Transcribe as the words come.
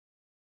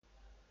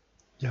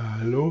Ja,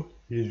 hallo,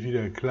 hier ist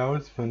wieder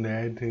Klaus von der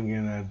älteren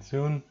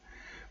Generation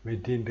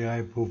mit den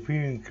 3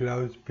 Profilen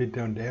Klaus,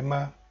 Peter und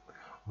Emma,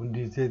 und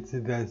ich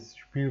setze das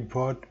Spiel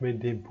fort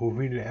mit dem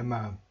Profil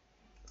Emma.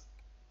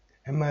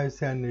 Emma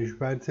ist eine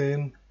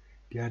Schweizerin,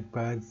 die hat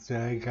bereits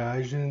 3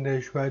 Garagen in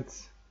der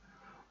Schweiz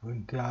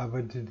und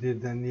arbeitet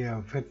jetzt an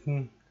ihrer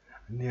vierten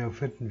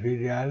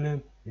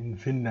Filiale in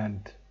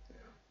Finnland.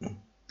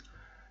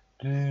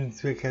 Zu diesem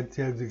Zweck hat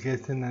sie also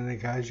gestern eine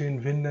Garage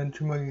in Finnland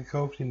schon mal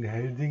gekauft, in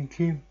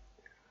Helsinki.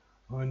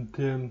 Und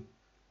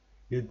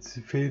jetzt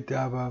fehlt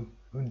aber,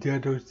 und sie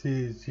hat auch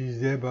sie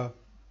selber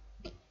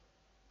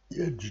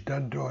ihren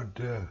Standort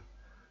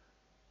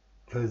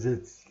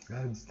versetzt.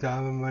 Also da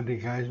haben wir mal den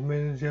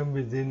Garagenmanager und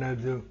wir sehen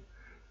also,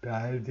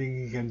 da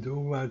Helsinki ganz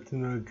oben hat sie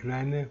eine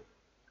kleine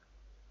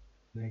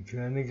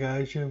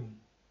Garage.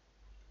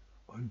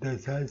 Und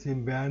das heißt,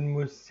 in Bern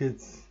muss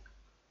jetzt,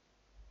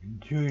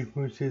 in Zürich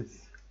muss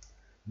jetzt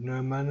ein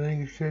neuer Mann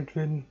eingestellt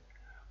werden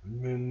und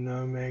mit einem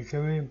neuen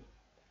LKW.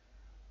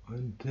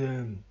 Und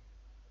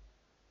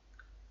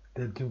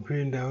dazu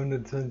fehlen da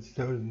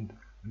 120.000.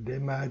 Und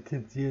Emma hat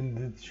jetzt ihren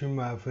Sitz schon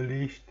mal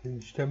verlegt,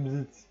 den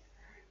Stammsitz.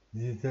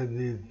 Sie ist also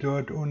jetzt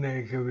dort ohne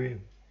LKW.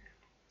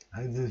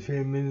 Also es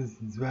fehlen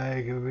mindestens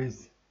 2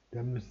 LKWs,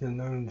 da müssen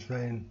dann noch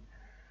 2 hin.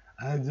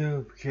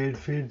 Also Geld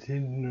fehlt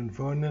hinten und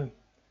vorne.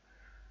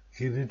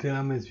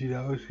 Kreditrahmen ist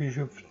wieder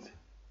ausgeschöpft.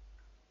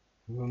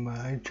 Wenn wir mal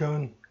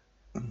reinschauen,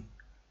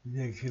 wie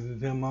der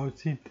Kreditrahmen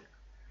aussieht.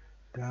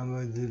 Da haben wir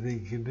also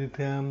den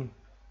Kreditrahmen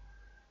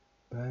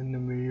bei 1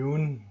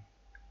 Million.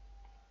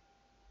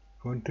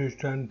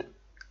 Kontostand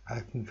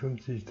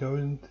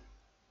 58.000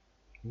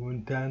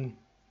 momentan.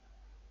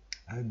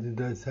 Also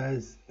das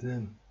heißt,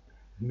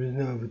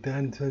 müssen auf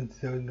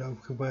 23.000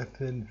 aufgebracht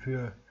werden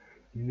für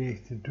die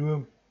nächste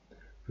Tour,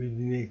 für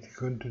die nächste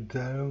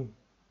Kontozahlung.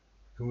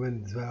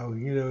 Können wir zwar auch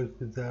jeder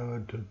ausbezahlen,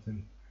 aber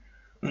trotzdem.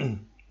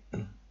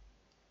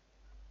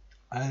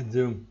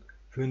 Also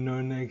für einen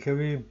neuen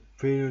LKW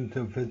fehlen uns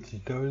noch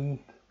 40.000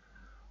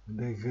 und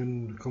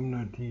dann kommen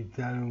noch die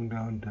Zahlungen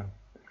darunter.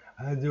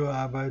 Also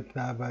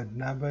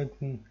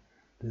arbeiten.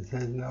 Das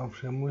heißt, ein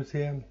Auftrag muss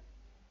her.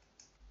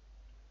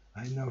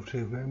 Ein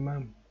Auftrag für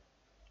immer.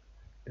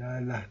 Da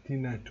lacht die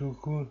nach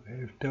Tuku,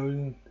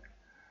 11.000.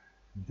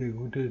 Sehr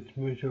gut, jetzt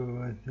möchte ich aber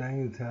was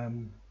Langes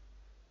haben.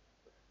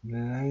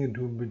 Eine lange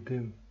Tour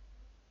bitte.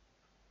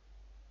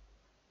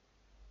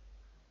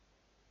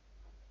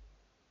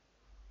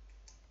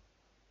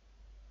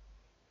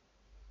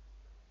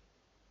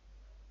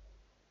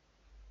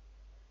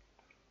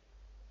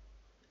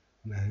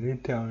 Nach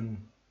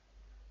Litauen.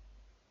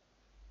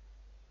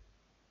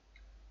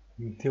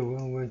 Gibt ja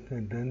irgendwas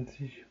nach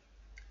Danzig?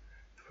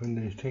 Von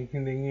der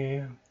Streckenlänge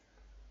her.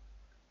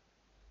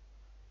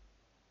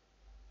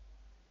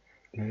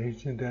 Der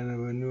rechnet dann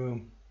aber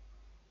nur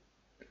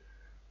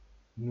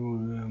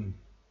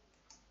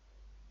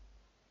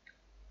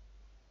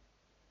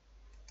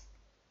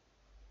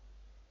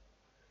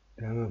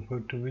da haben wir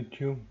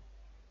Fotovideo.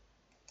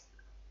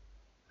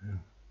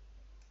 Ja.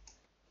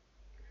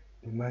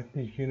 Der macht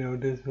nicht genau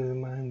das, was er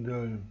machen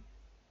soll.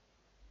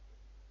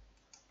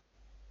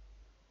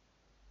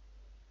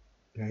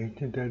 Der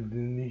rechnet also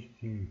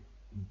nicht die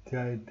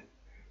Zeit.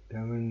 Da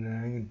haben wir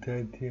eine lange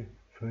Zeit hier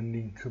von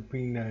den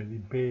Köppingen nach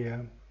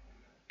Liberia.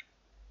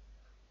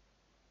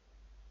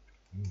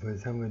 Und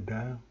was haben wir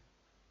da?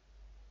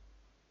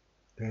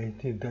 Da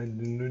rechnet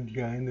also nur die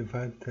reine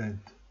Fahrzeit,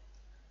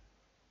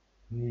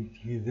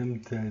 nicht die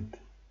Gesamtzeit.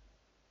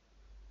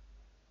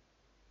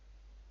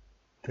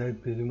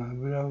 Zeit bis zum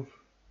Ablauf.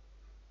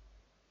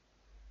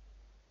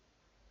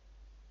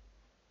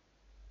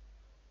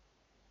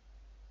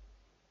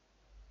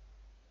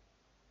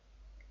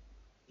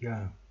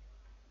 Ja,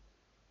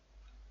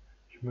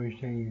 ich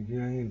möchte eigentlich die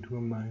lange Tour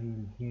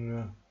machen,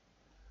 nur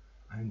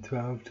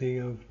 2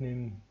 Aufträge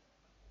aufnehmen.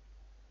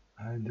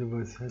 Also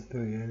was hat doch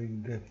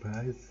ehrlich der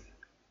Preis?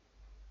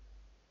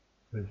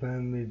 Was war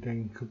mit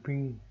deinem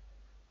Cupping?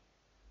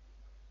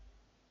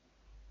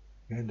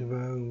 Ja, da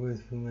war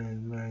irgendwas von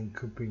meinem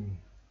Cupping.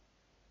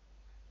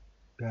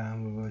 Da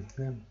haben wir was,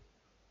 ne?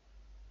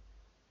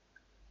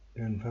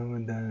 Dann fahren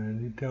wir da nach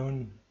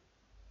Litauen.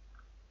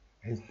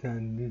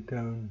 Estland,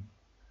 Litauen,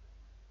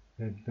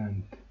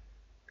 Lettland.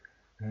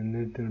 Dann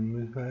Lettland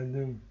müssen wir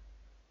also.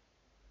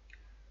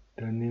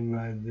 Dann nehmen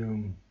wir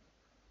also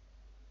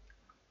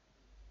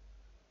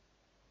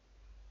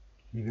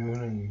die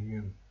Rolle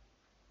hier.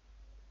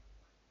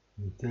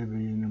 Und selber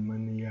hier nochmal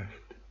eine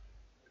Yacht.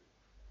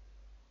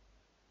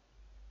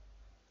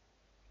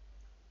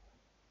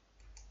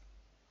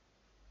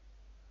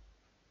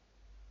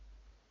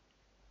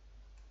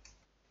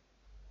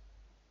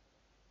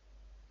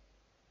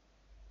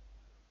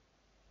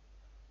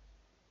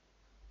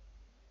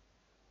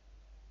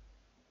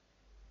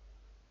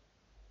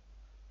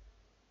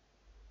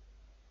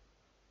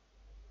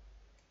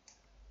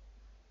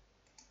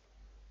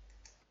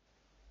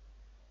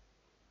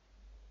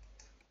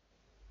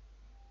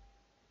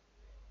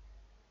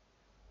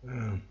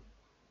 Ja,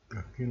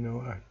 doch genau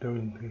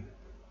 8.000.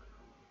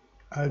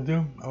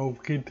 Also,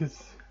 auf geht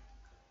es.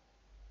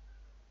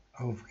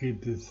 auf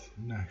geht es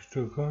nach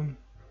Stockholm.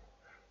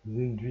 Wir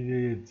sind wieder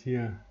jetzt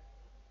hier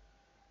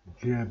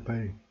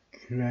bei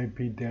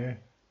Klaipeda.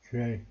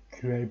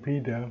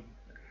 Klaipeda.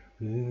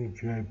 Wir sind in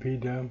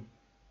Klaipeda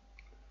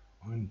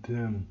und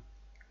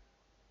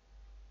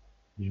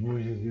ich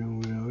muss jetzt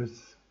irgendwie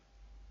raus.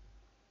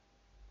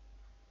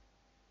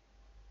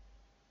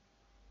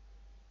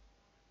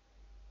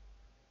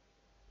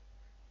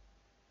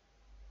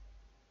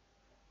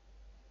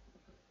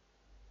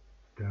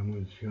 Da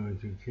muss ich raus,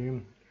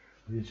 okay.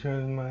 Licht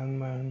mal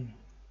anmachen.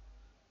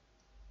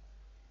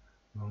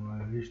 Machen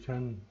wir Licht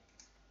an.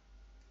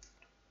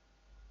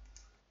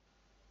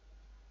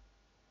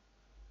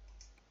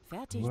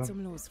 Fertig Aber zum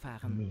dann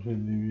Losfahren. müssen wir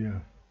die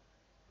wieder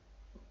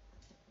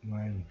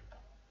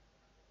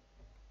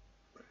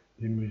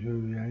den müssen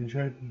wir wieder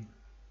einschalten.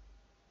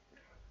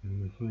 Dann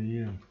müssen wir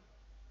hier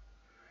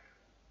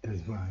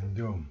das machen.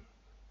 So,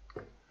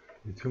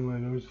 jetzt können wir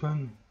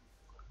losfahren.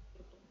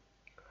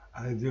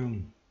 Also,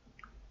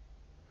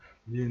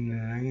 wir haben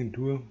eine lange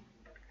Tour.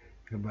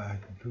 Ich habe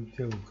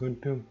 58 auf dem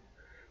Konto.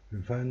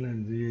 Wir fahren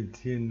also jetzt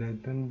hier in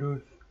Lettland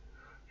durch.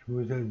 Ich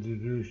muss also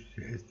durch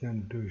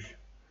Estland durch.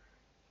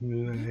 Ich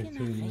muss nach Biege rechts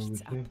nach und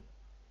rechts ab.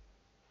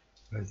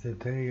 was ist der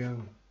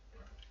Träger?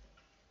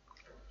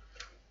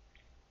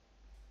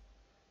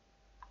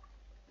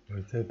 Was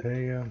ist der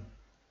Träger?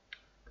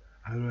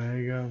 Hallo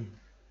Helga.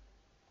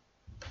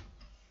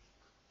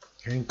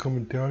 Kein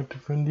Kommentar heute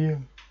von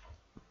dir?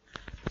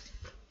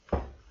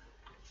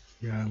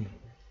 Ja,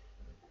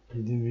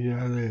 die sind wieder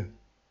alle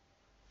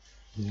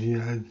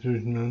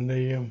durcheinander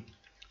hier.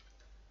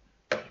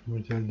 Ich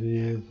muss also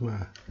hier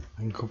erstmal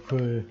einen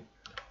Kopfhörer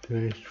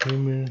zurecht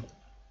friemeln.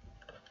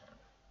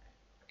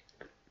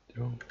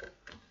 So.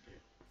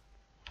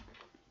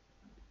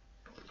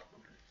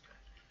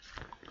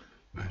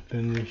 Macht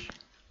er nicht.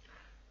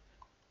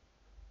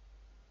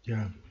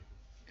 Ja,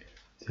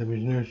 das habe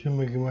ich noch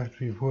schlimmer gemacht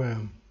wie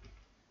vorher.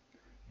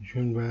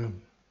 Schon war,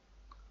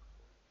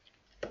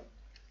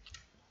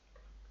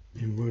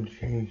 den wollte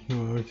ich eigentlich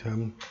nur aus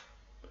haben.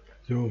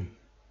 So,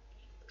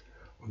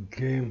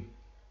 okay.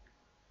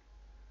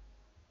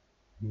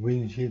 Wo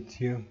bin ich jetzt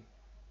hier?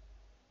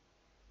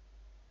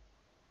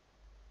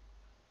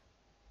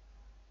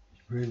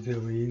 Ich möchte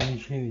aber hier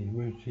nicht hin, ich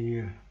möchte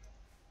hier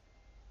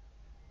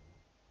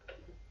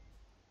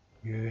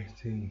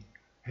rechts hin.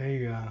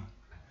 Helga,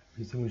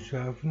 bist du am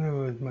Schlafen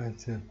oder was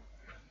meinst du?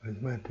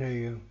 Was macht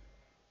Helga?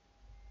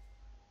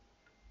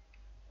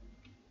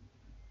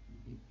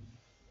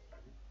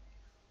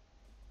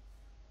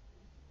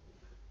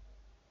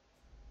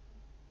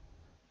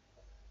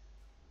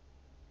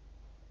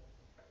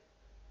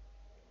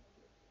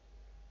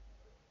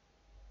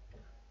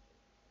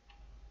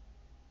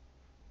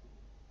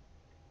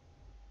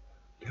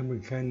 Ich habe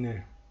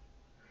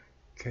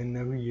kein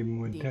Navi im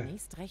Mund.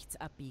 Demnächst rechts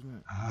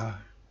abbiegen. Ah,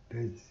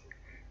 das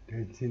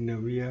ist die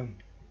Navi.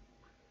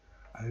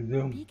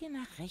 Also, Biege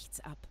nach rechts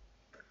ab.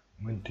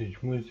 und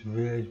ich muss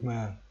vielleicht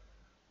mal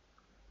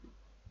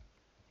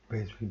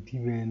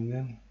Perspektive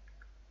ändern.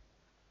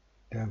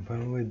 Dann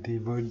fahren wir die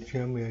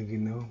Bildschirme, ja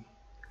genau.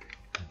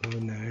 Dann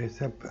fahren wir nach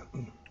rechts ab.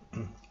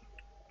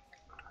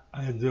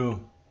 Also,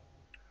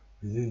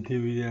 wir sind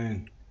hier wieder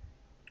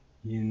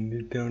in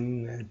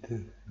Litauen,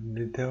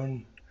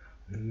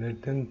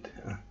 Lettland.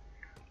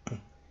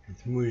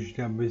 Jetzt muss ich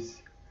da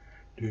bis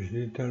durch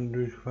Litauen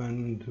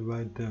durchfahren und so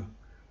weiter.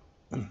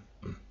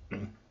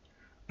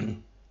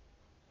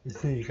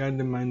 Ist nicht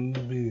gerade meine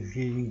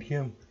Lieblingsgegend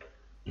hier.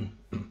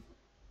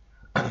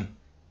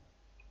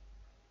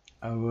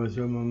 Aber was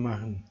soll man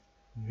machen?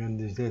 Man kann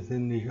sich das ja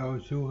nicht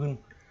aussuchen.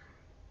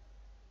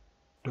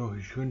 Doch,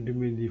 ich könnte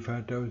mir die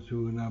Fahrt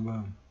aussuchen,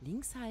 aber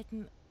Links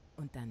halten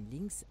und dann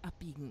links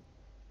abbiegen.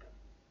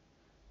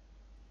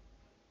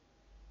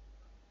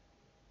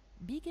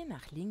 Biege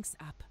nach links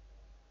ab.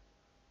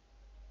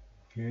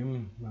 okay,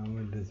 machen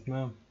wir das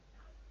mal.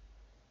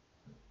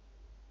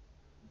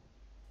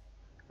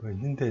 Was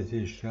sind das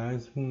hier?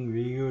 Straßen,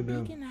 Wege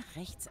oder? Biege nach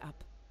rechts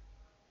ab.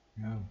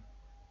 Ja.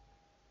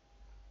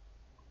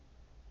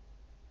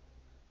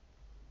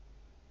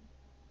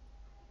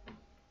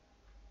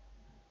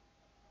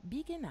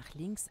 Biege nach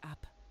links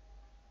ab.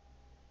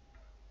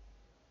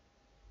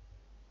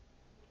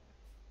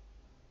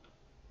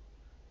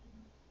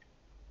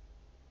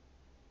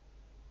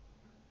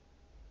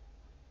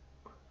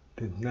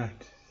 Das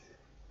Nacht.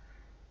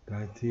 Da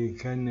hat hier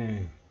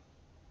keine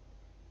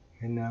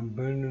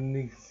Ampeln und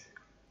nichts.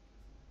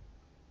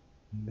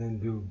 Und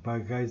dann so ein paar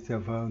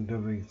Geisterfahrer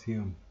unterwegs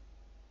hier.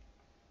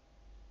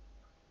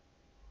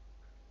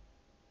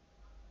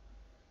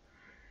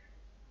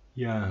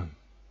 Ja,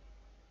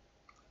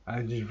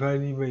 also ich war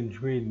lieber in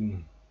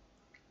Schweden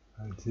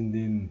als in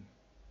den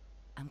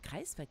Am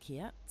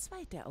Kreisverkehr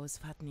zweite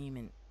Ausfahrt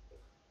nehmen.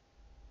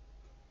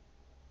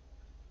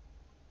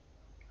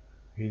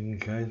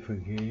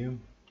 Kreisverkehr. Hier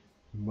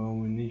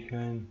bauen wir nicht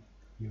rein.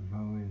 Hier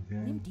fahren wir jetzt Nimm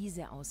rein.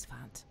 diese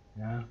Ausfahrt.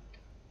 Ja,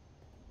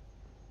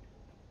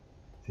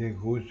 sehr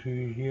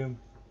großzügig hier.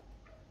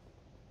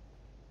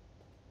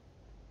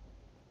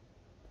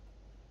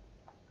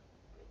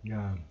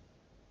 Ja,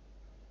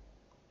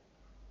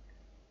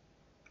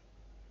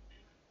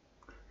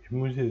 Ich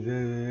muss jetzt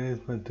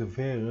erstmal zur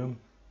Fähre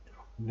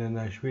und dann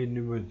nach Schweden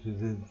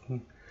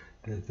überzusetzen.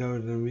 Das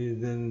dauert dann wieder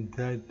seine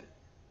Zeit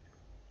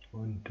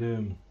und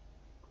in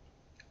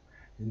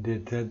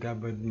der Zeit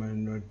arbeitet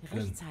man dort dann.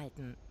 Rechts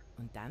halten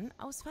und dann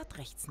Ausfahrt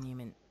rechts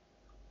nehmen.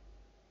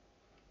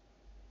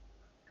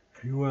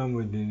 Wie Uhr haben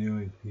wir denn hier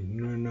heute?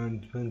 Nur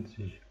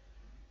 29.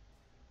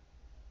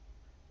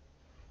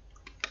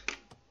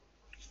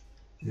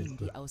 Nimm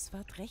die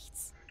Ausfahrt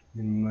rechts.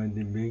 Nehmen wir mal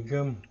den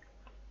Bildschirm.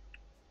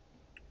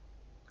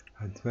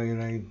 Hat zwar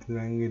zu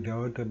lange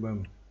gedauert,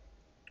 aber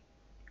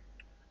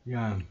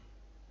ja.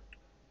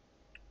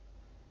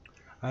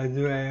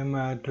 Also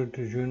einmal hat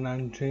heute schon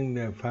anstrengend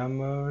der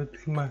Farmer was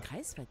Im gemacht.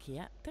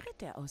 Kreisverkehr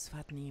dritte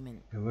Ausfahrt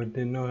nehmen. Da wird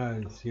denn noch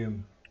alles hier.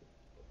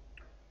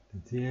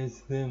 Das ist die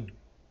erste,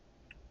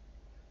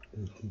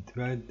 das ist die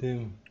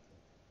zweite,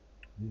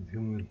 jetzt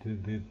kommen wir zur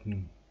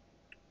dritten.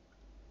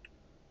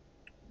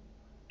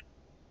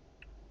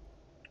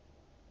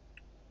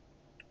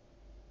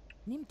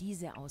 Nimm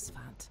diese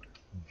Ausfahrt.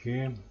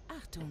 Okay.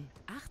 Achtung,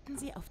 achten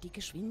Sie auf die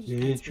Ja,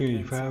 jetzt schon,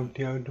 ich fahre Geschwindigkeitsbegrenzung. auf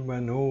die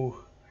Autobahn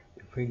hoch.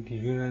 Da fängt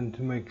die schon an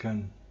zu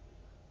meckern.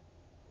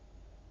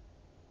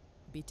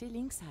 Bitte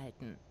links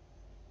halten.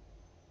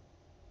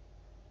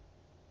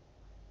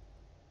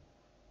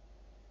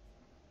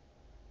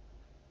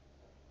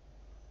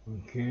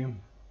 Okay.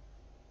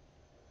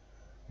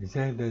 Ich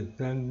sage, das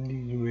Land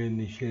liegt mir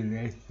nicht in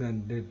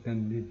Estland,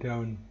 Lettland,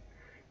 Litauen.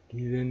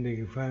 Die Länder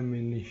gefallen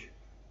mir nicht.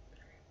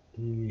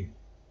 Die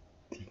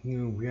ticken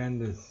irgendwie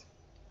anders.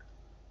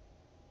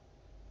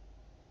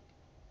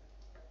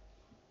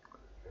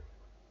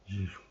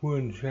 Die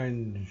Spuren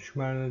scheinen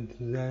schmaler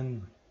zu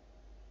sein.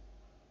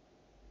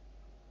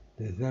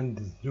 Der Sand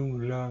ist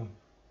dunkler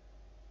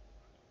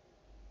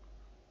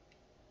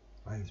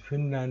als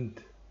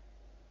Finnland.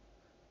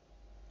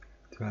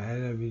 Zwar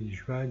heller wie die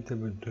Schweiz,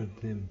 aber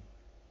trotzdem.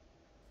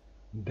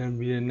 Und dann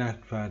wieder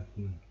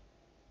Nachtfahrten.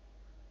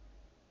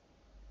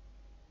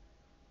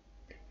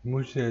 Ich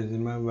musste das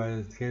immer,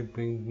 weil das Geld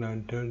bringt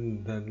 9.000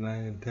 und seit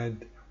langer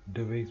Zeit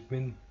unterwegs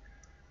bin.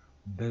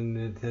 Und dann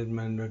in der Zeit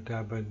man dort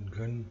arbeiten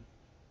können,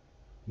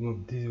 um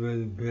auf diese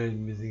Weise vielleicht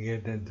ein bisschen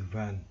Geld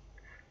einzufahren.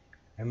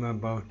 Einmal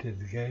braucht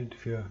jetzt Geld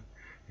für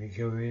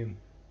LKW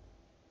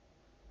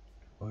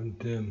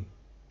und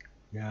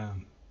ja,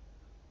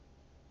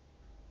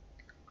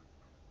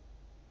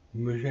 ich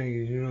möchte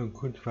eigentlich nur noch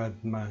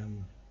Kurzfahrten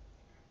machen.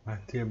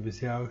 Macht sie ja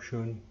bisher auch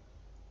schon.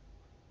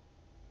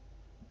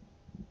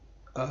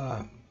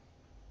 Ah,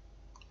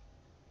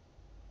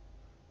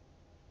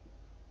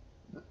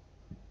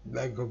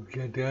 da kommt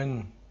gleich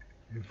dran.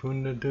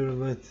 1100 oder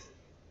was?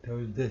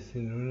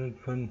 1600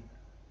 von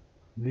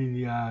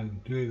linear,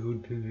 sehr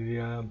gute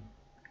linear.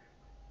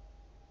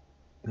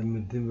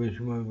 Damit sind wir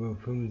schon mal über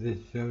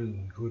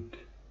 65.000. Gut.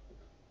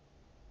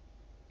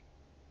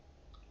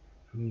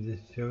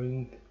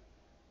 65.000.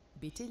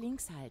 Bitte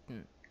links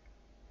halten.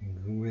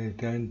 Dann kriegen wir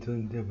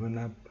 23 davon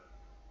ab.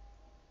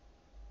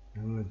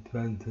 Dann haben wir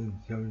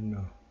 22.000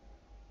 noch.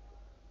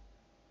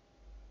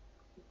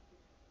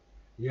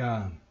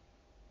 Ja.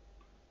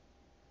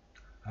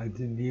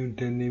 Also die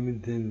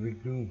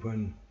Unternehmensentwicklung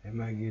von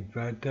Emma geht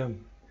weiter.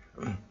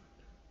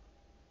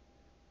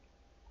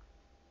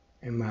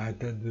 Emma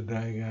hat also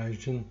 3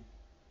 Garagen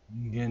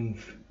in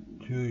Genf,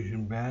 Zürich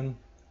und Bern.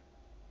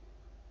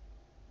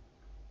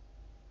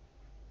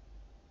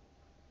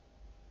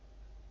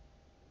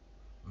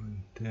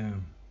 Und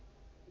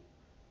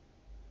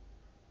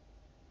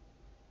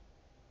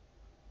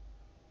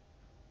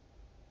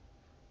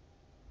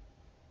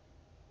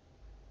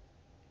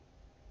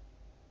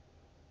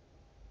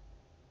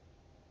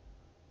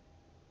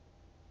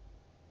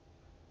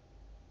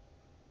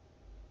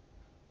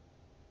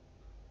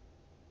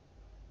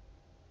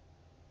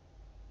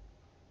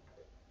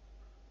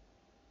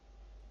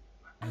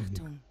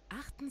Achtung,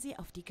 achten Sie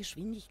auf die schon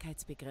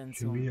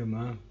Geschwindigkeitsbegrenzung. wieder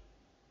mal.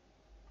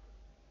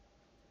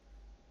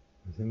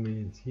 Was haben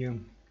wir jetzt hier?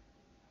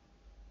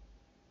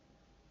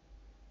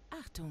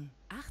 Achtung,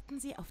 achten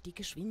Sie auf die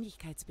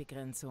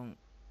Geschwindigkeitsbegrenzung.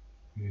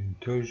 Die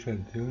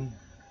Zollstation.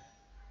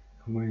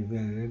 Kommen wir jetzt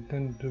in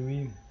Lettland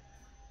sowie.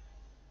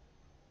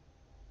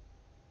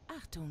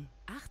 Achtung,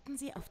 achten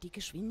Sie auf die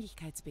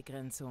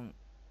Geschwindigkeitsbegrenzung.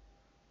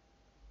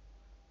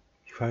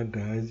 Ich fahre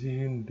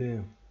 30 und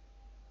der.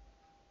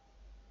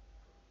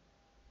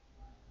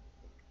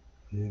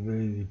 Das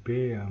will die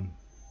B haben.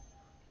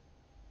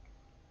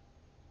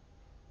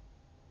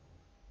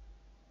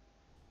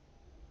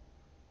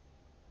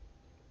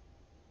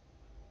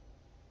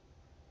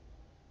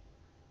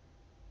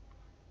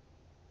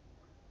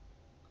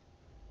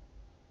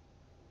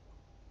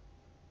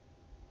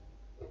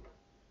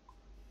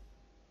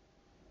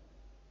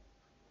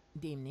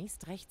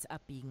 Demnächst rechts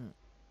abbiegen.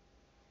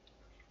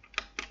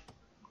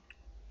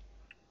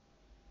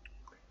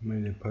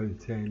 Meine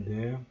Polizei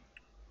hinterher.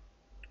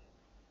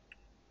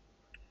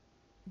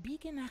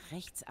 Biege nach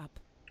rechts ab.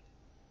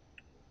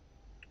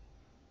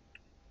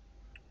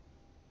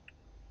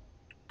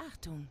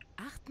 Achtung,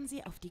 achten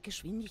Sie auf die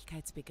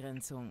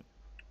Geschwindigkeitsbegrenzung.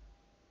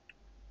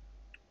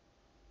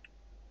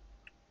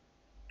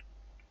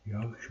 Ja,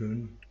 auch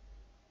schön.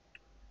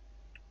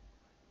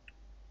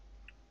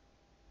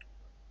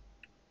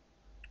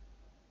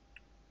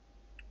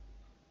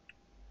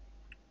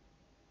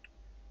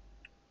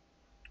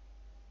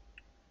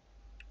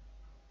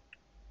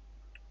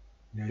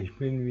 Ja, ich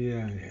bin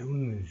wieder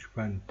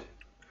unentspannt.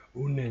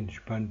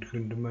 Unentspannt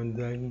könnte man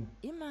sagen.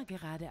 Immer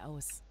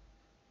geradeaus.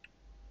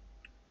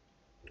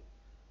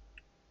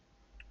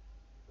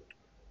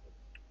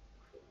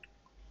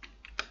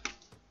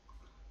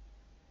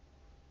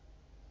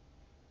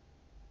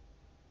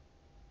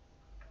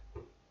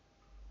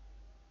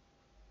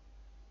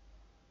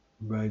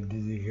 Weil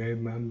diese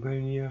gelben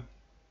Ampeln hier,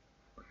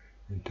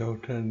 dann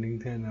taucht dann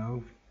links einer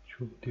auf,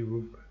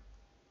 schwuppdiwupp.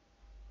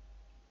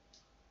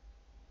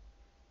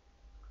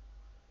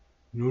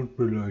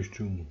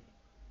 Notbeleuchtung.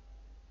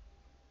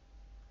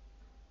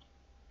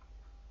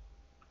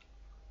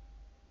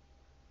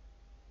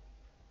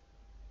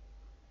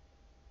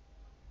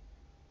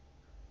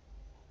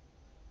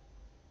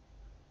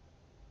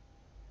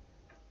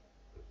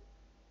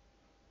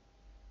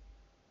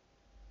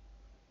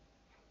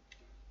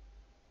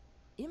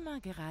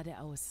 Immer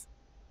geradeaus.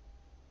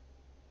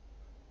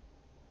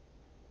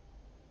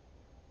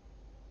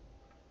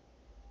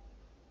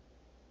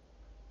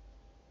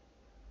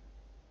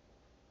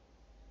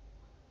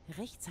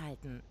 Rechts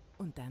halten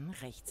und dann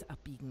rechts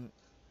abbiegen.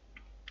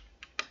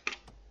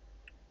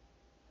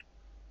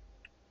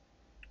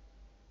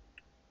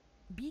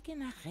 Biege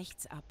nach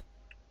rechts ab.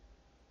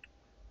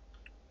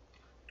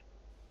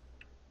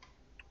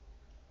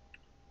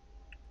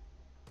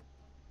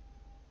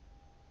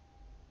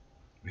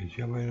 Ich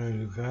habe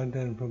also gerade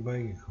dann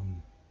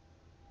vorbeigekommen.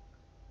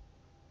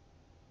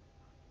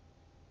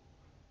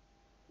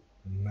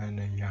 In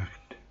meiner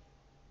Yacht.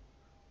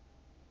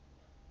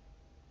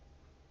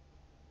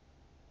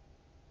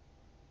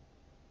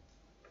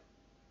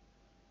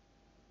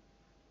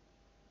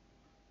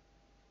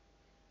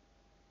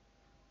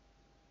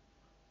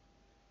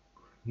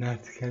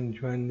 Nachts kann ich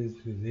zwar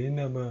nichts zu sehen,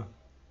 aber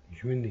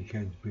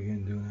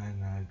Geschwindigkeitsbegrenzung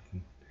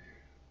einhalten.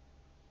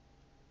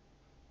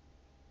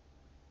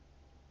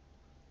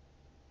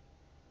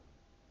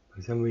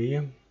 Was haben wir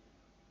hier?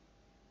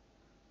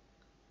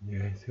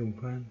 Hier rechts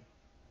umfahren.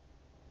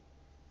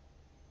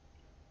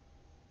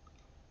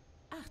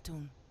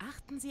 Achtung,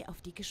 achten Sie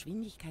auf die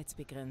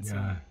Geschwindigkeitsbegrenzung.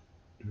 Ja,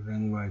 du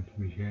langweilst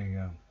mich,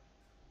 ja.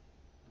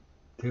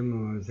 Erzähl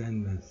mal was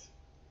anderes.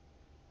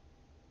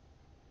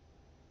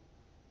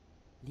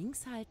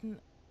 Links halten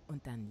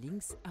und dann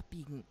links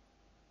abbiegen.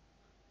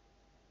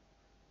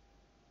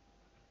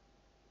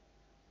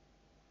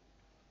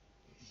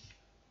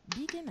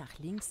 Biege nach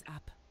links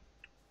ab.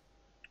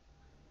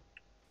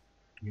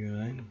 Hier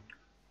rein.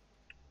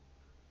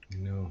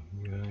 Genau,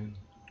 hier rein.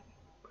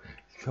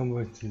 Ist kaum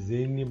was zu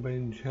sehen hier bei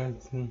den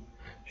Scherzen.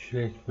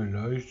 Schlecht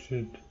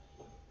beleuchtet.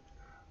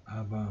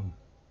 Aber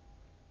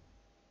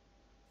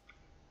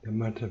der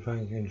macht der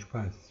Fahren keinen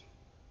Spaß.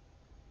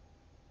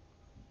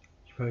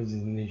 Ich weiß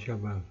es nicht,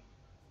 aber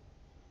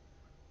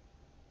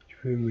ich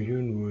fühle mich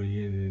unwohl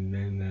hier in den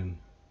Ländern.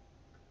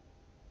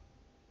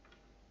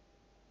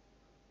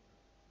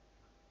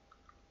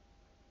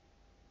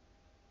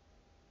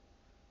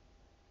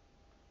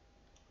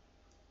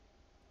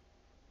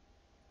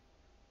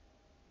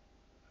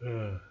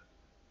 Ja.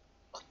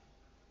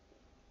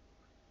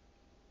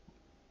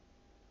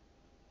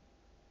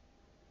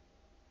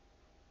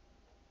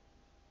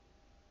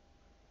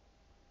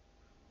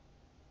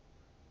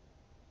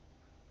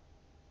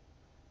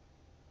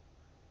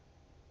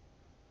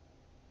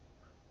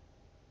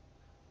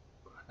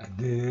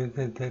 Also in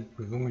letzter Zeit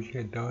bekomme ich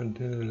ja dauernd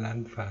so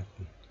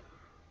Landfahrten.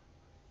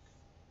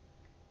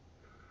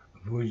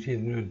 Obwohl ich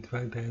jetzt nur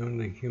 200,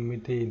 300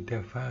 Kilometer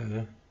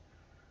hinterfahre,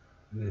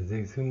 oder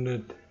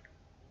 600,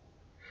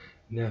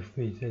 nervt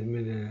mich das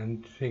mit der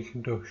Landstrecke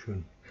doch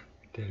schon,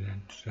 mit der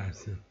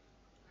Landstraße.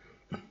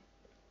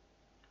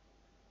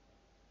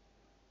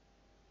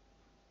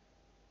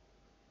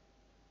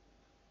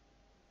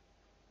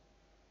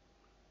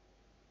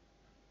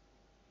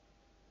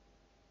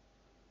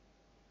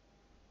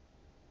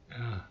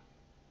 Ja.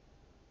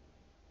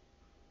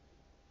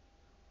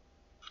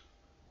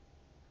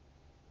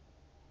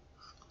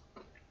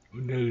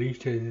 Und da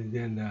liegt das jetzt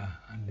ja da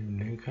an dem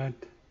Lenkrad.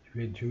 Ich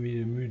werde schon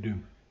wieder müde.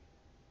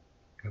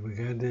 Ich habe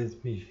gerade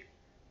erst mich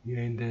hier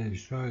hinter den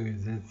Steuer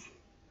gesetzt,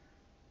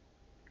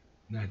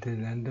 nach der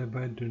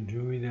Landarbeit und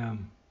schon wieder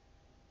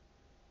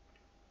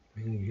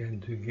fange ich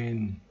an zu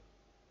gähnen.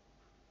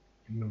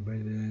 Immer bei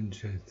der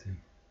Landstraße.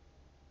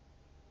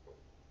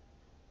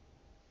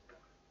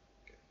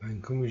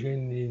 Wann komme ich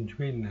endlich in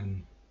Schweden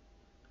an?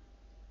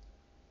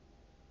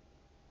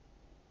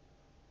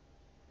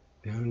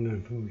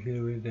 305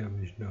 Kilometer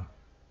habe ich noch.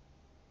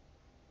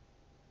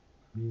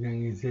 Wie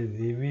lange ist der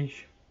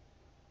Seeweg?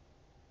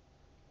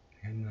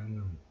 Keine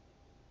Ahnung.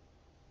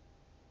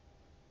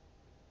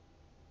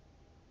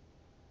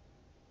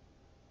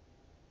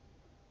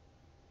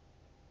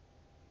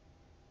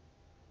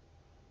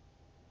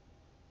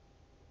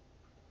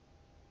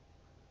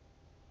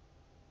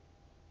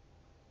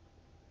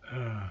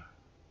 Ah.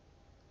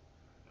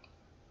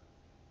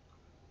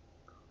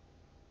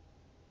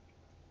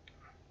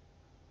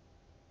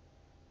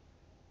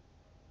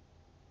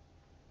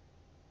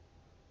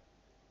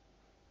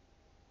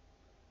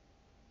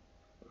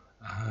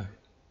 Aha,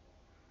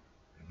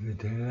 es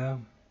wird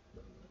heller.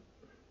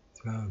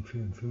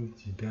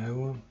 254, 3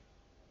 Uhr.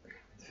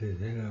 Es wird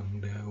heller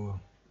um 3 Uhr.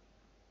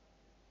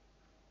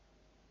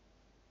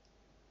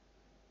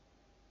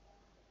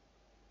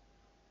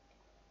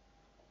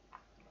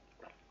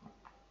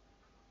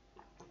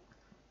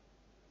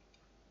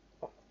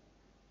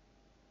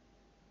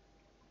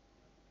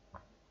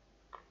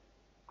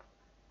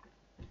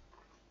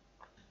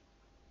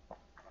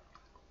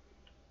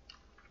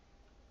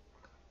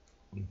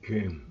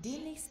 Okay.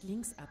 Demnächst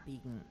links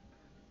abbiegen.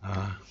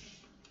 Ah.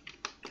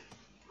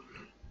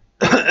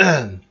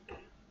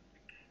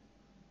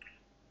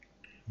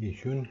 Hier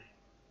schon.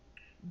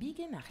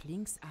 Biege nach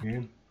links ab.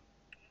 Okay.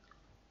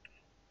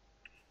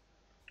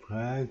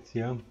 Freiheit,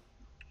 ja.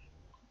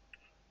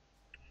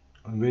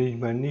 Und wenn ich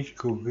mal nicht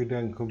gucke,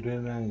 dann kommt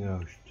er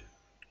angerauscht.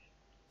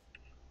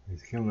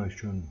 Das kann man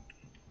schon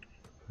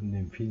von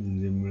dem fiesen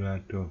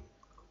Simulator.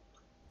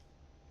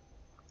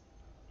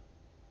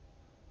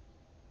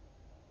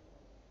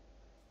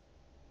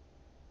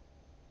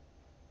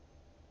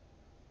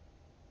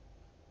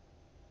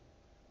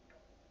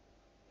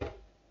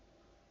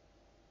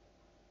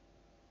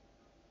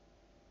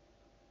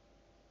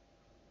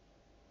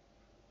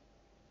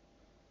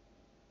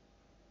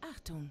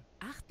 Achtung,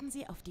 achten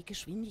Sie auf die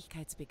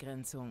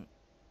Geschwindigkeitsbegrenzung.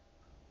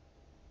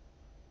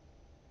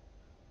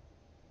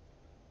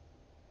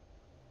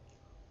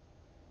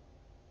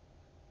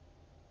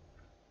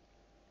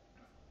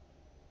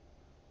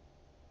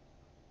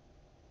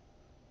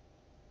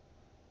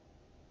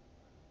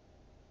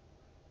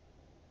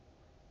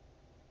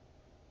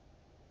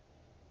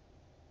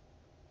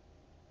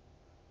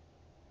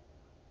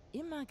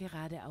 Immer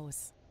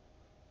geradeaus.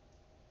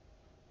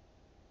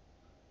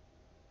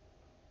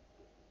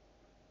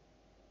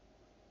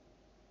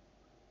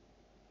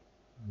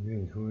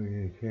 Den kann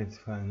ich jetzt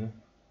fahren, ne?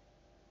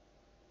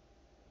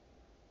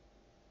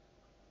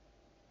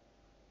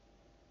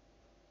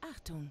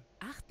 Achtung,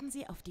 achten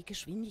Sie auf die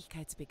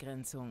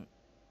Geschwindigkeitsbegrenzung.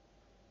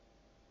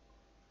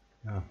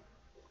 Ja.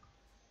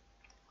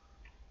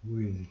 Wo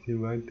geht es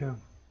hier weiter?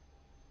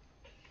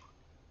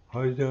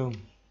 Häuser,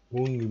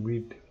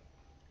 Wohngebiet,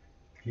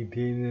 geht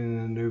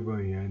ineinander über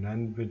hier.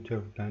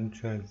 Landwirtschaft,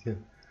 Landstraße,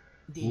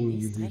 Demnächst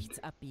Wohngebiet, rechts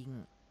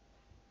abbiegen.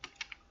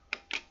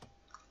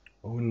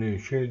 ohne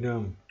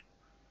Schilder.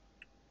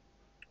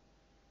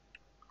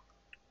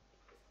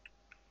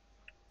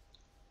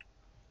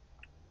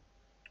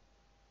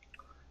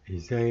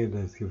 Ich sage,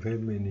 das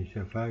gefällt mir nicht,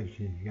 da fahre ich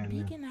nicht gerne.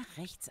 Biege nach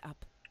rechts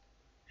ab.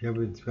 Ich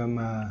habe zwar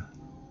mal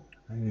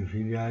eine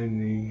Filiale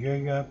in Riga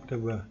gehabt,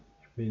 aber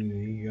ich bin in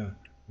Riga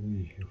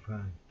nicht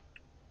gefahren.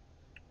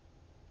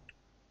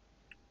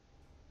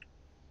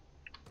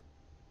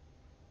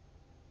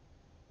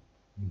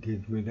 Und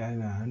jetzt mit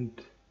einer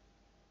Hand.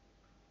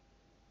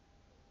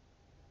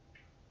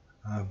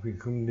 Ach, wie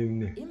kommt dem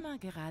ne? Immer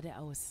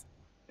geradeaus.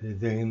 Der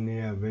Sache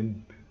näher,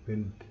 wenn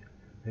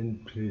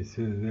ist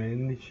so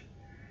ähnlich.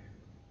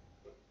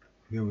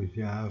 Glaube ich,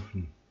 der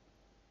Hafen.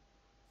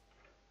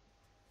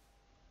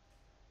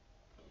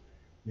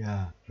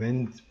 Ja,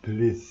 wenn's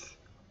Bliss.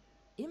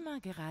 Immer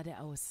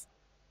geradeaus.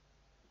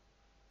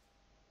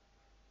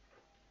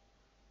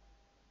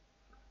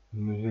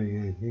 Dann muss er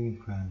gleich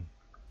hinfahren.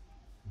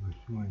 Was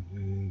meinst du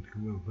denn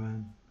drüber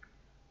fahren?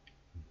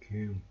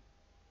 Okay.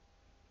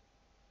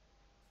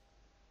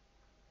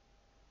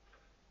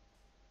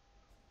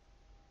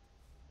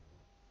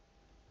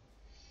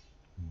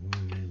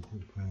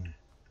 Fahren.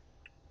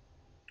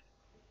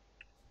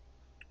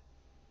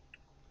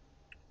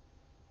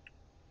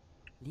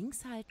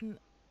 Links halten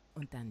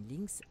und dann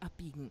links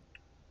abbiegen.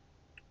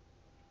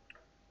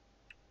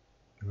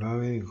 War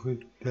aber eine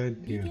kurze Zeit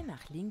hier. Biege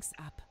nach links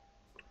ab.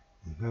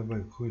 Das war aber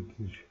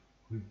kurze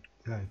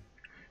Zeit.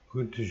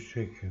 Gute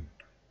Strecke.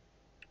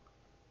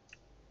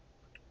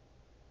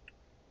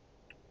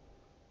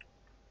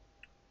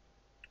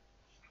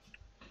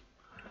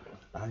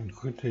 Ein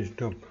guter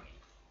Stopp.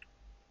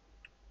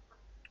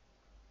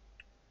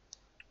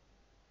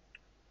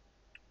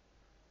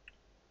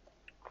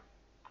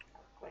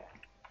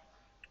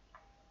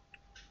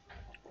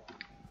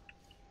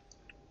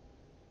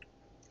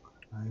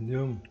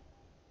 Also,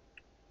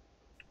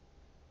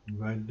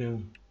 weiter.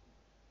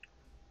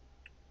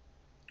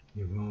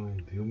 Hier fahren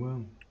wir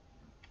drüber.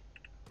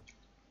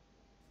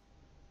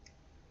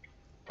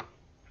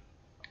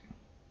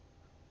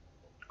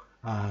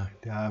 Ah,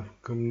 der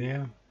Hafen kommt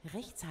näher.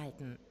 Rechts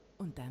halten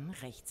und dann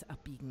rechts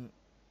abbiegen.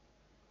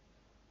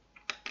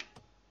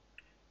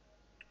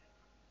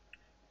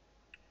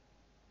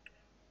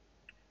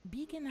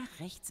 Biege nach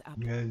rechts ab.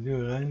 Ja,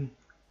 so rein.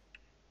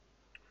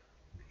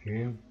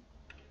 Okay.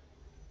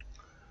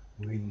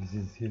 Wohin ist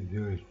es hier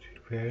durch?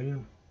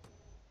 Fähre?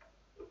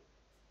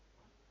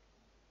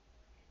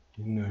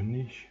 Hier noch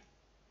nicht.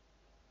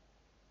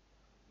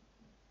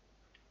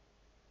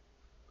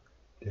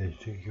 Der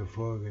Strecke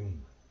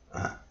folgen.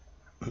 Ah.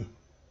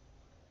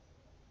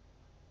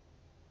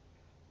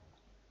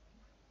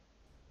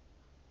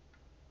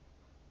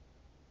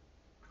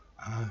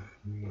 Ach,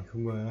 hier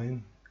kommen wir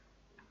rein.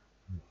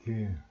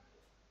 Okay.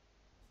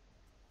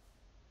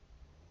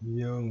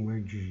 Hier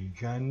irgendwelche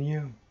Schikanen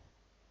hier.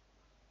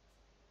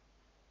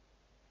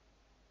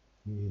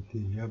 Geht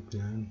nicht ab,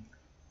 ja.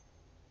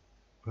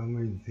 Fahren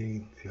wir jetzt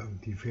direkt auf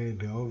die Fähre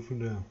drauf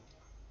oder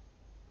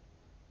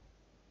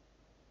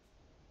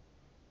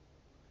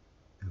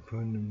da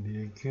vorne um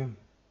die Ecke?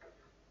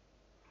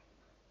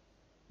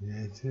 Die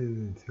erste,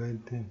 die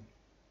zweite.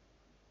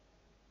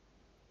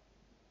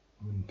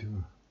 Und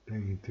da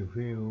geht die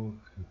Fähre hoch.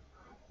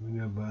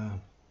 Wunderbar.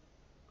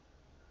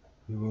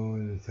 So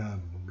wollen wir das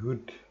haben.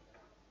 Gut.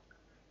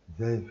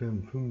 Das heißt, wir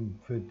haben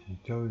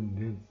 45.000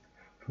 jetzt,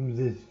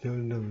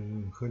 65.000 auf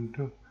dem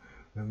Konto.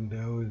 Wir haben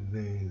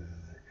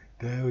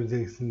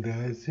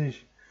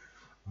 3,36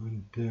 €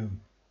 und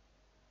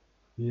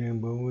wie lange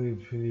brauchen wir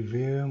jetzt für die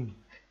Fähre?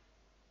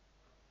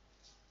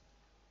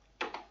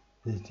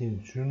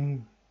 16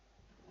 Stunden,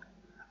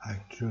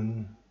 8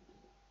 Stunden.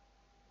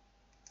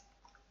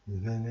 Das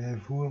ist eine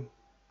 11 Uhr,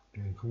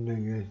 dann kommt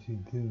dann gleich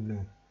die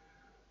Zinsen.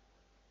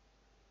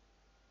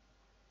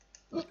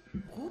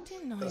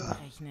 Route neu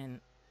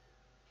berechnen.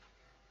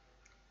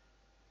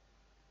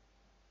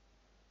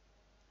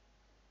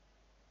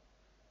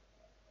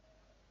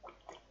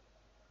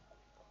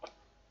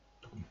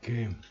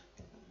 Okay,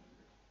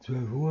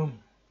 12 Uhr,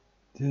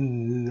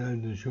 Zinsen sind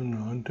also schon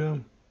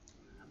runter.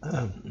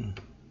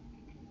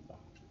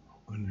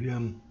 Und wir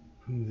haben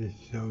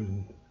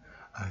 65.000,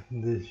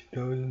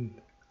 68.000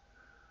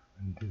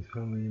 und das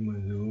fahren wir immer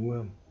so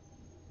rüber.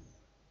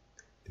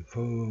 Da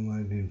folgen wir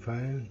mal den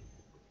Pfeil.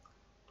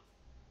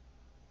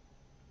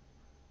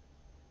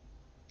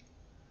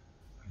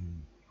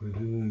 Und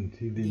versuchen uns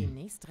hier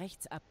Demnächst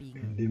rechts abbiegen.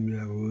 in dem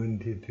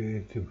Labyrinth hier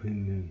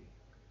zurechtzufinden.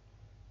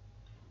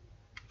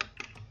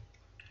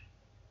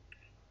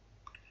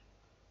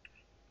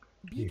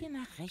 Biege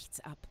nach rechts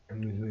ab. Dann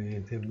müssen wir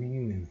jetzt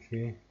abbiegen,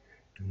 okay?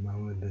 Dann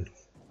machen wir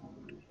das.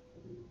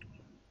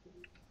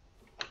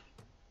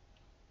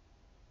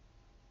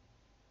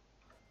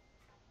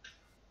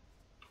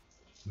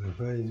 Was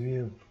weiß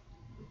wir?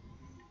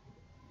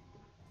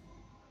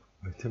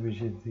 Was habe ich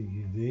jetzt nicht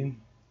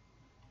gesehen?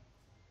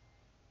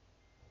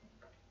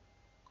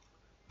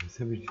 Was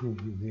habe ich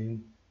nicht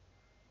gesehen?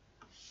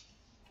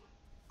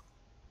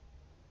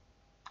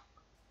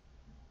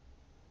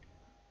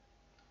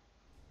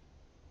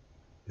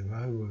 Da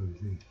war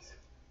überhaupt nichts.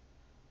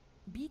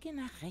 Biege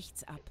nach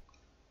rechts ab.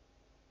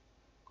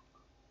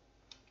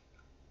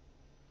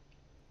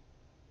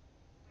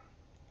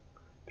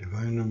 Da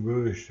war noch ein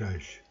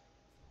Bürgersteig.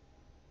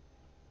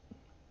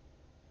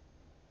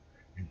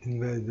 Jetzt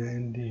sind wir also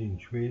endlich in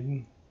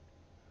Schweden.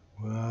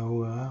 Hurra,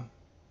 hurra.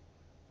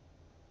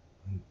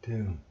 Und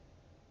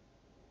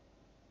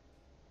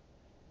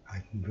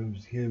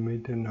 58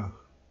 Kilometer noch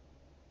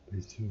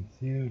bis zum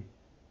Ziel.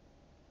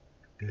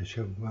 Das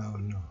schaffen wir auch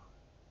noch.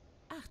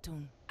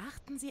 Achtung,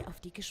 achten Sie auf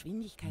die Ja,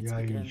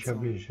 Geschwindigkeitsbegrenzung. ich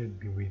habe hier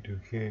Stadtgebiet,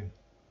 okay.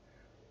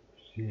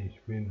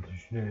 Ich bin zu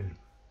schnell.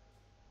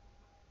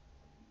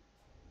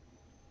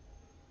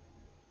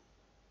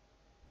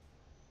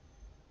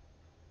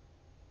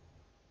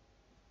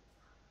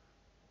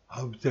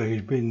 Hauptsache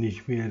ich bin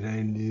nicht mehr da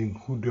in diesem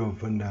Kuhdorf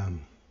von da.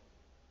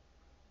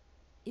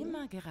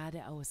 Immer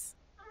geradeaus.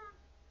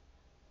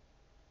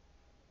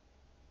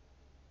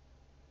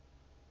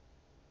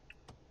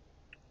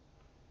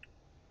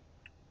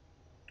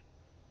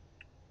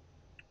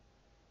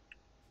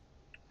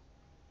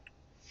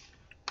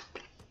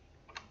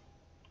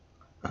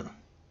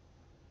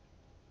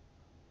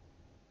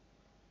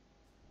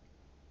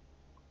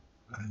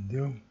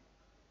 Also,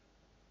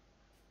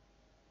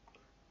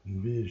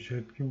 sind wir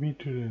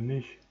Stadtgebiet oder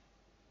nicht?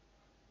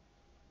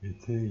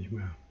 Jetzt nicht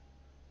mehr.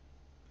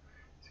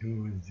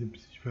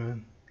 70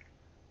 fahren.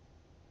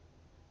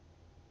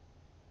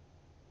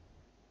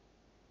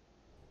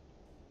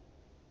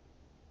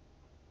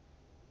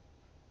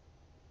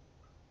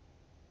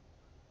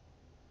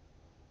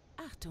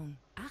 Achtung,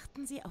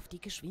 achten Sie auf die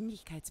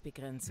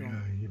Geschwindigkeitsbegrenzung.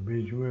 Ja, hier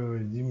bin ich nur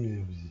bei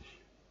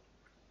 77.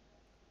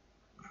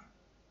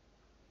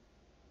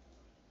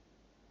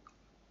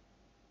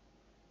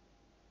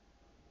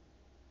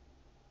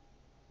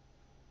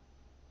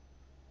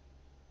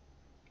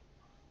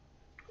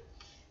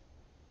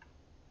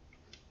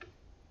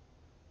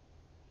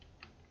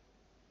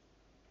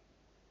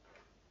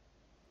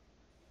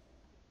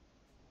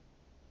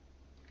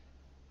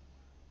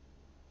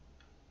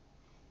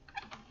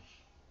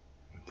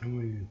 Was haben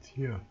wir jetzt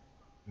hier?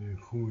 Eine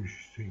komische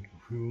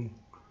Streckenführung.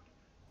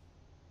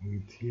 Und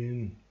jetzt hier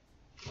hin.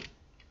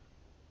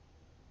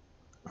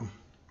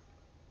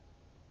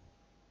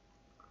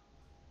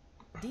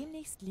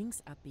 Demnächst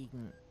links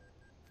abbiegen.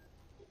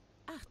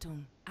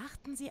 Achtung,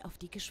 achten Sie auf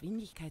die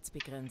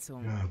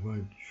Geschwindigkeitsbegrenzung. Ja, war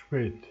zu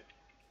spät.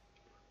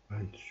 War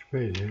zu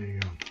spät, ja.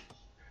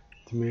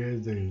 Hätte mehr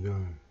sein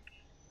sollen.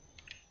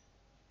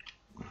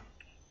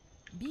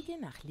 Biege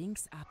nach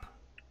links ab.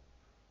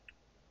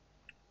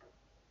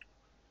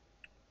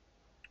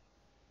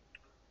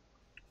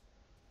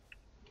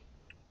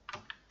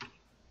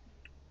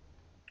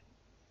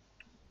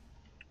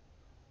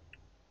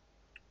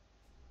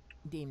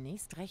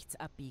 Demnächst rechts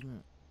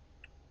abbiegen.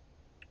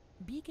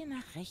 Biege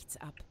nach rechts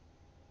ab.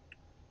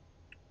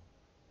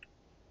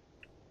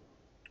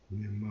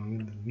 Wir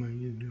machen das mal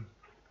hier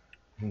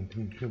so.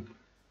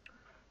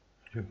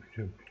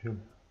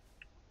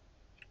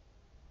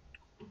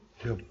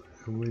 Stopp,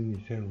 komm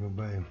nicht dann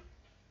vorbei.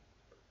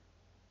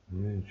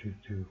 Wir sind ein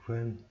Stück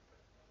gefahren.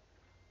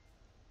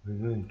 Wir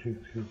sind ein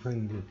Stück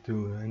gefahren, bis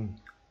du rein.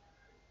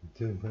 Jetzt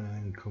dürfen wir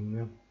reinkommen,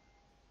 ne?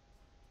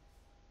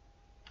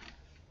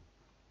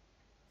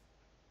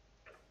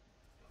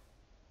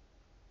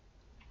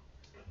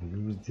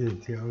 Wie sieht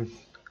jetzt hier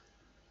aus,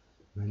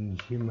 wenn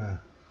ich hier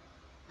mal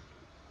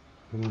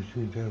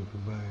Schild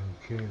vorbei,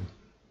 okay.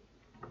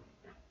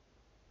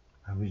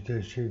 Habe ich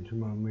das Schild schon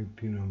mal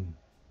mitgenommen?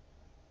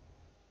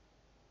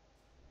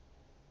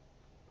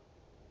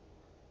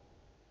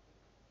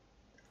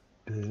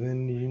 Das wäre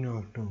nicht in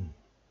Ordnung.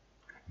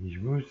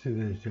 Ich wusste,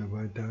 dass ich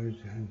aber da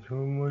ich eins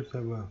holen muss,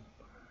 aber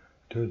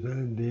trotz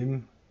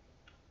alledem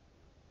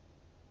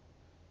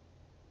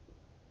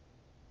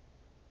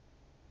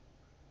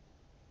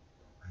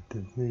hat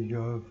das nicht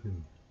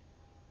geholfen.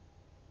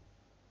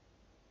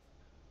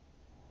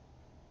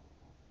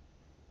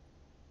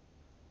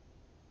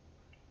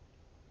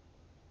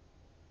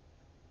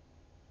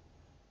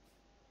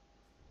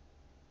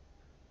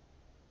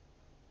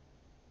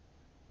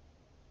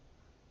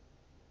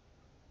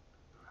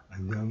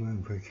 Also haben wir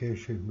ein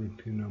Verkehrsschild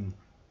mitgenommen.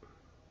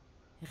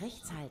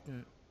 Rechts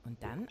halten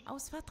und dann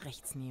Ausfahrt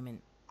rechts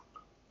nehmen.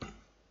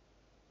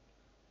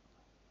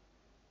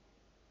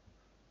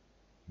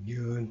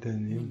 Hier Nimm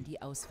runternehmen.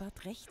 die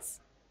Ausfahrt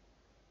rechts.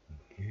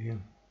 Okay.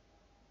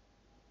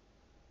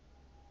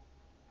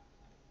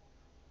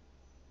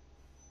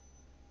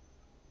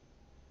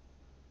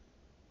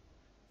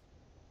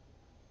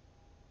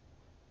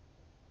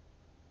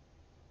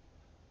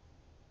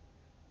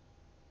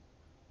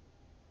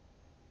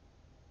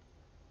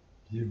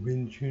 Hier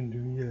bin ich schon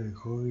wieder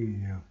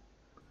korrigiert.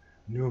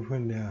 Nur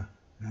von der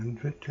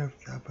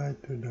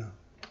Landwirtschaftsarbeit oder?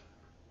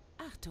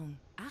 Achtung,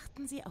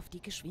 achten Sie auf die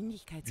Ja, ich weiß,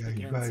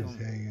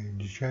 Geschwindigkeitsbegrenzung. ja,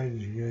 die schalte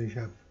ich gleich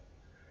ab.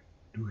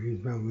 Du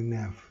gehst mir auf den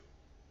Nerv.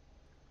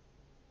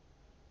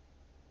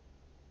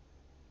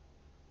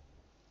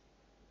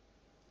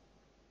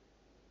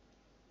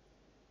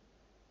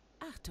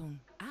 Achtung,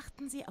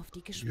 achten Sie auf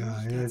die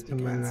Ja, jetzt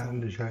sind meine Geschwindigkeitsbegrenzung.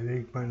 Handischer,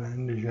 leg meine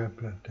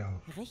Handischerplatte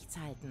auf. Rechts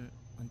halten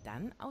und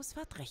dann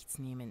Ausfahrt rechts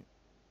nehmen.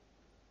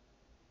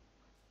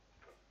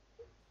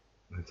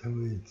 Was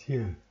haben wir jetzt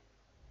hier?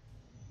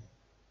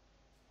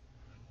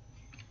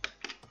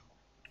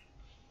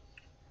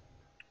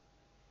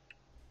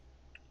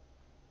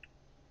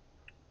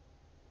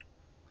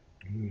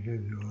 Muss ich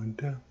jetzt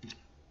runter?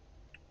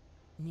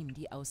 Nimm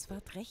die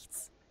Ausfahrt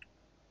rechts.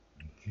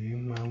 Okay,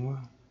 machen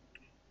wir.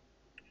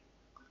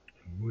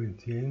 Wo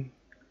jetzt hin?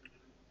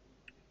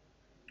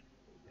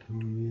 So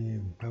wie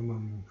ein paar Mal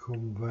mit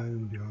Gruppenwahl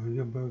die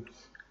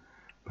Autobox.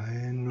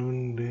 Bayern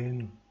nun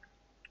drehen.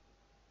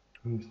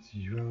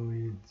 50 waren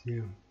wir jetzt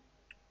hier.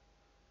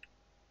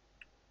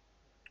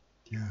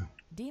 Ja,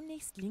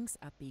 Demnächst links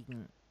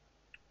abbiegen.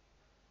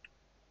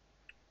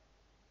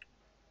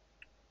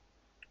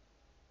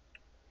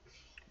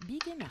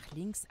 Biege nach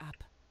links ab.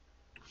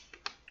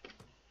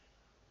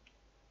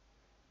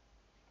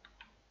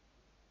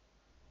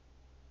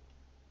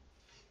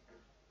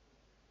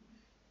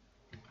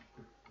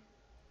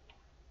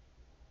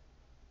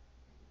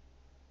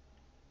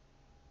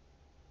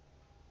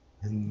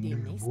 eine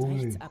Demnächst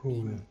gebogene rechts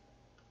Kurve. abbiegen.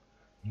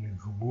 Eine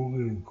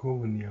gebogene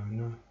Kurve, ja,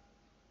 ne?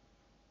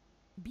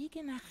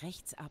 Biege nach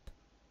rechts ab.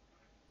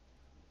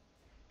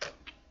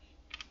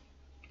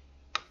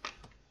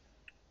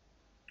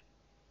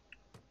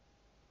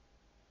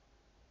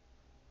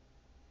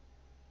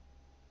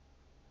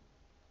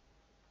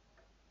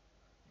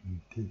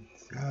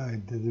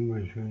 Da sind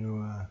wir schon,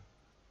 aber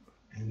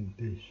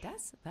endlich.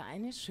 Das war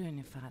eine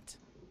schöne Fahrt.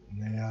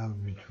 Naja,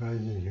 ich weiß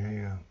nicht,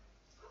 ja.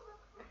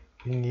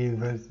 Ging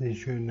jedenfalls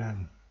nicht schön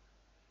an.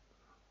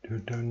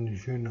 Tut dann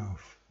nicht schön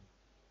auf.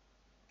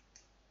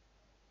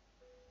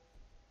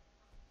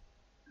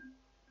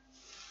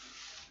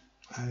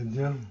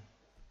 Also,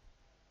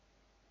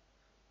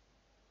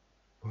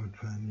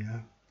 fortfahren,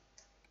 ja.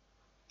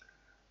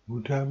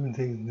 Guthaben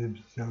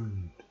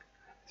 76.000.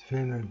 Es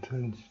fehlen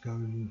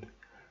 20.000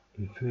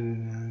 bis für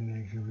den neuen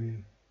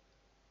LKW.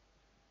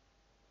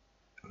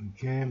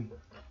 Okay,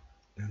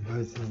 dann war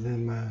es das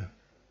immer.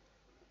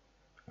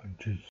 Und tschüss.